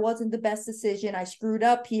 maybe that wasn't the best decision. I screwed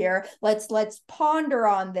up here. Let's ponder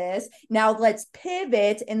on this. Now let's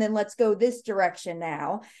pivot and then let's go this direction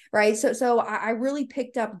now. Right. So I really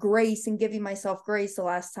picked up grace and giving myself grace the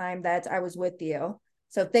last time that I was with you.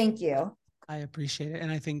 So thank you. I appreciate it.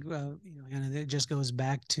 And I think, and it just goes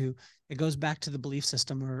back to the belief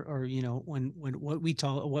system or when what we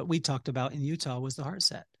talked about in Utah was the heart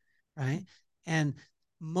set. Right. And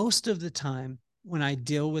most of the time when I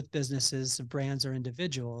deal with businesses, brands, or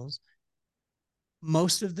individuals,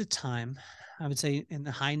 most of the time, I would say in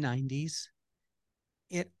the high 90s,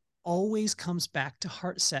 it always comes back to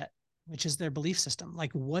heart set, which is their belief system.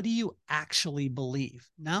 Like, what do you actually believe?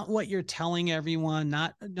 Not what you're telling everyone,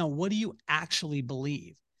 what do you actually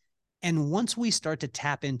believe? And once we start to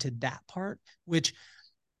tap into that part, which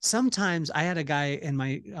sometimes I had a guy in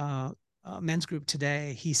my men's group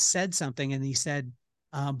today, he said something and he said,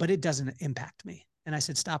 but it doesn't impact me. And I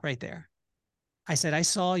said, stop right there. I said, I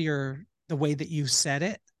saw the way that you said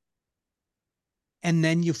it. And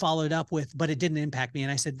then you followed up with, but it didn't impact me.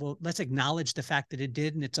 And I said, well, let's acknowledge the fact that it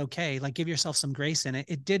did, and it's okay. Like, give yourself some grace in it.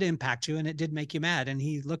 It did impact you and it did make you mad. And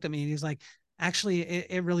he looked at me and he's like, actually,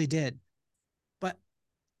 it really did. But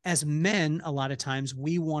as men, a lot of times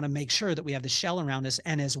we want to make sure that we have the shell around us.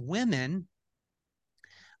 And as women,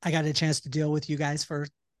 I got a chance to deal with you guys for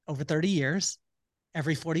over 30 years,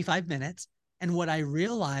 every 45 minutes. And what I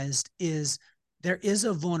realized is there is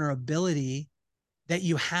a vulnerability that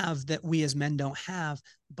you have that we as men don't have.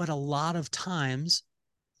 But a lot of times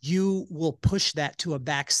you will push that to a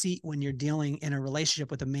back seat when you're dealing in a relationship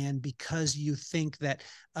with a man, because you think that,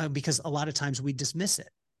 because a lot of times we dismiss it.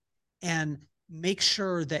 And make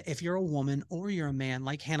sure that if you're a woman or you're a man,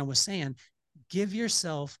 like Hannah was saying, give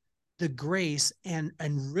yourself the grace and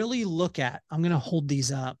really look at, I'm going to hold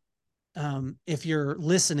these up. If you're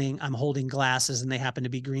listening, I'm holding glasses and they happen to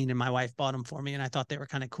be green, and my wife bought them for me and I thought they were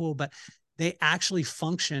kind of cool, but they actually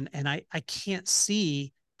function, and I can't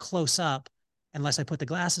see close up unless I put the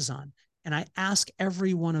glasses on. And I ask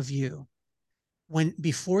every one of you,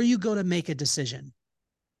 before you go to make a decision,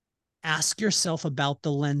 ask yourself about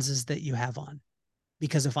the lenses that you have on.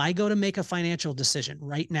 Because if I go to make a financial decision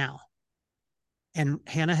right now and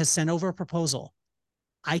Hannah has sent over a proposal,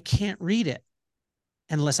 I can't read it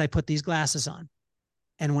unless I put these glasses on.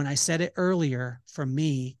 And when I said it earlier, for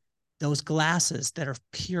me, those glasses that are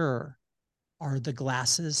pure are the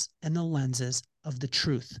glasses and the lenses of the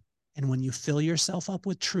truth. And when you fill yourself up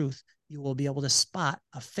with truth, you will be able to spot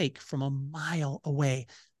a fake from a mile away.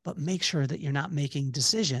 But make sure that you're not making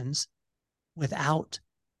decisions without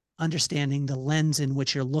understanding the lens in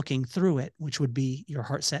which you're looking through it, which would be your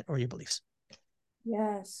heart set or your beliefs.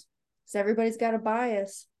 Yes. So everybody's got a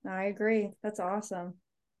bias. I agree. That's awesome.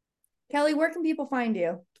 Kelly, where can people find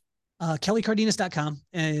you? KellyCardenas.com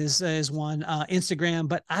is one, Instagram,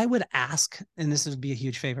 but I would ask, and this would be a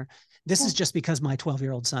huge favor. This is just because my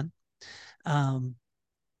 12-year-old son, the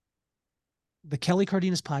Kelly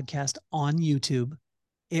Cardenas podcast on YouTube,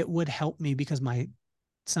 it would help me because my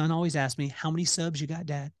son always asks me, how many subs you got,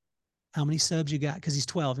 Dad? How many subs you got? Because he's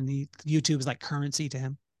 12 and YouTube is like currency to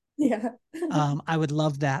him. Yeah. I would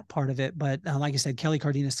love that part of it. But like I said,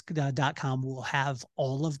 kellycardenas.com will have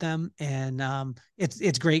all of them. And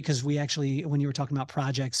it's great because we actually, when you were talking about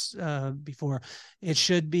projects before, we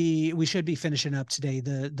should be finishing up today.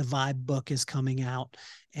 The Vibe book is coming out.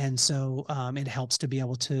 And so it helps to be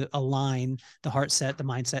able to align the heart set, the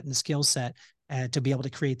mindset, and the skill set to be able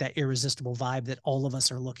to create that irresistible vibe that all of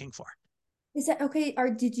us are looking for. Is that okay?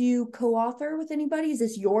 Did you co-author with anybody? Is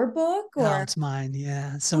this your book Oh, or? it's mine.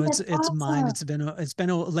 Yeah. So Oh, that's it's mine. awesome. It's been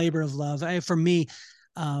a labor of love. For me,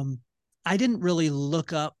 I didn't really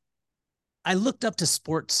look up. I looked up to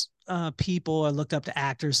sports people. I looked up to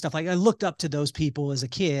actors, stuff like I looked up to those people as a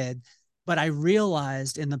kid. But I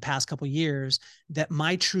realized in the past couple of years that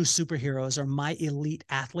my true superheroes or my elite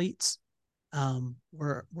athletes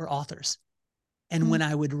were authors. And when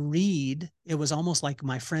I would read, it was almost like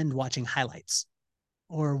my friend watching highlights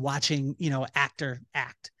or watching, actor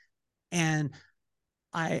act. And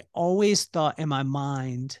I always thought in my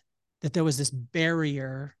mind that there was this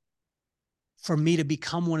barrier for me to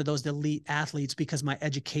become one of those elite athletes because my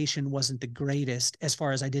education wasn't the greatest, as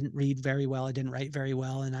far as I didn't read very well, I didn't write very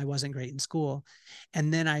well, and I wasn't great in school.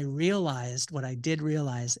 And then I realized, what I did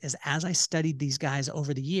realize is, as I studied these guys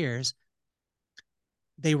over the years,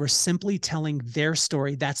 they were simply telling their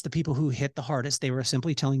story. That's the people who hit the hardest. They were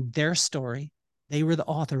simply telling their story. They were the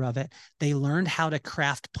author of it. They learned how to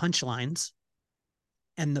craft punchlines,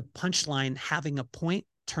 and the punchline having a point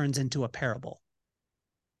turns into a parable.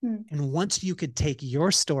 And once you could take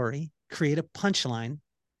your story, create a punchline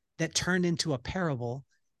that turned into a parable,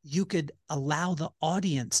 you could allow the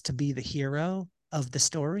audience to be the hero of the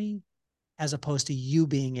story as opposed to you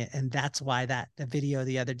being it. And that's why the video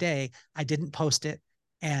the other day, I didn't post it.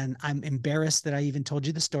 And I'm embarrassed that I even told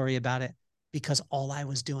you the story about it, because all I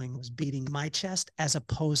was doing was beating my chest as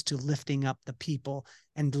opposed to lifting up the people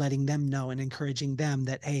and letting them know and encouraging them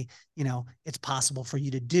that, hey, it's possible for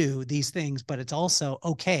you to do these things, but it's also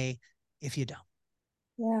okay if you don't.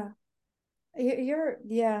 Yeah.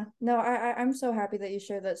 Yeah. No, I'm so happy that you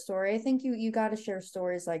shared that story. I think you got to share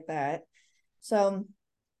stories like that. So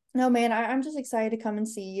no, man, I'm just excited to come and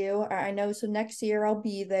see you. I know. So next year I'll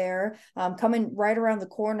be there, coming right around the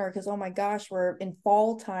corner because, oh my gosh, we're in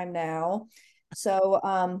fall time now.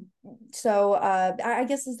 I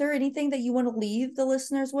guess, is there anything that you want to leave the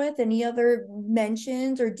listeners with? Any other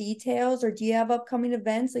mentions or details, or do you have upcoming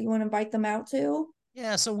events that you want to invite them out to?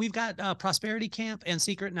 Yeah, so we've got Prosperity Camp and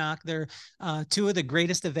Secret Knock. They're two of the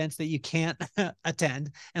greatest events that you can't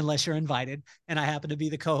attend unless you're invited, and I happen to be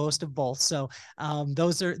the co-host of both. So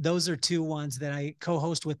those are two ones that I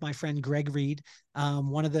co-host with my friend Greg Reed,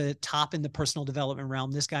 one of the top in the personal development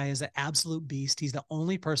realm. This guy is an absolute beast. He's the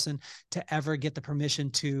only person to ever get the permission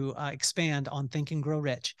to expand on Think and Grow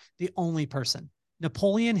Rich. The only person.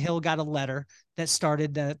 Napoleon Hill got a letter that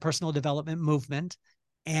started the personal development movement,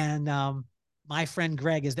 and my friend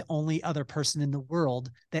Greg is the only other person in the world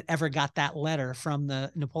that ever got that letter from the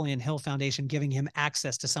Napoleon Hill Foundation giving him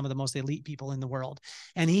access to some of the most elite people in the world.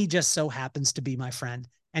 And he just so happens to be my friend.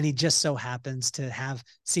 And he just so happens to have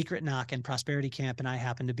Secret Knock and Prosperity Camp, and I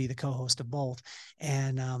happen to be the co-host of both.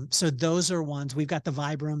 And so those are ones. We've got the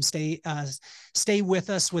Vibram. Stay with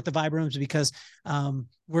us with the Vibrams, because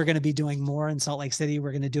we're going to be doing more in Salt Lake City.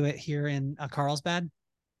 We're going to do it here in Carlsbad.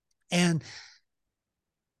 And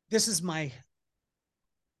this is my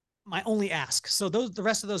only ask. So the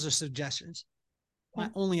rest of those are suggestions. My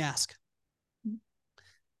only ask: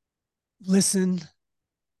 listen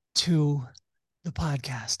to the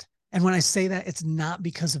podcast. And when I say that, it's not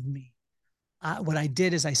because of me. What I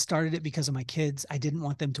did is I started it because of my kids. I didn't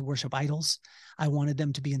want them to worship idols. I wanted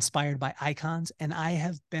them to be inspired by icons. And I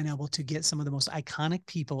have been able to get some of the most iconic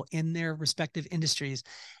people in their respective industries,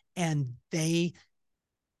 and they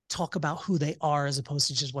talk about who they are as opposed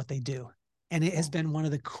to just what they do. And it has been one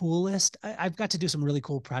of the coolest. I've got to do some really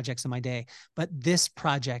cool projects in my day, but this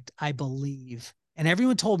project, I believe, and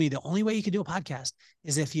everyone told me the only way you can do a podcast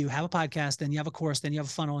is if you have a podcast, then you have a course, then you have a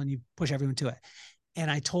funnel, and you push everyone to it.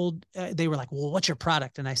 And I told, they were like, well, what's your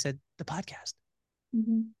product? And I said, the podcast.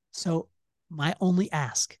 Mm-hmm. So my only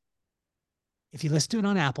ask, if you listen to it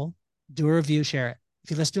on Apple, do a review, share it.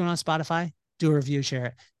 If you listen to it on Spotify, do a review, share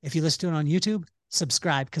it. If you listen to it on YouTube,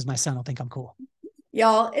 subscribe, because my son will think I'm cool.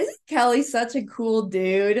 Y'all, isn't Kelly such a cool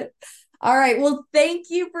dude? All right. Well, thank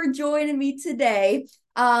you for joining me today.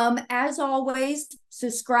 As always,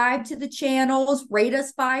 subscribe to the channels, rate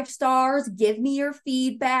us 5 stars, give me your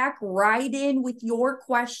feedback, write in with your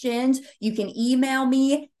questions. You can email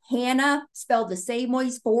me, Hannah, spelled the same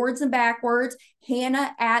ways, forwards and backwards,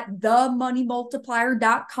 Hannah at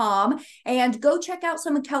themoneymultiplier.com. And go check out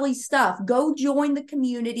some of Kelly's stuff. Go join the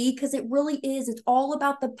community, because it really is. It's all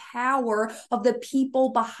about the power of the people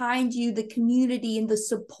behind you, the community, and the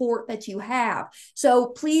support that you have. So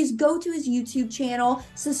please go to his YouTube channel,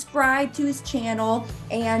 subscribe to his channel,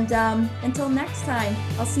 and until next time,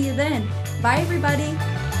 I'll see you then. Bye, everybody.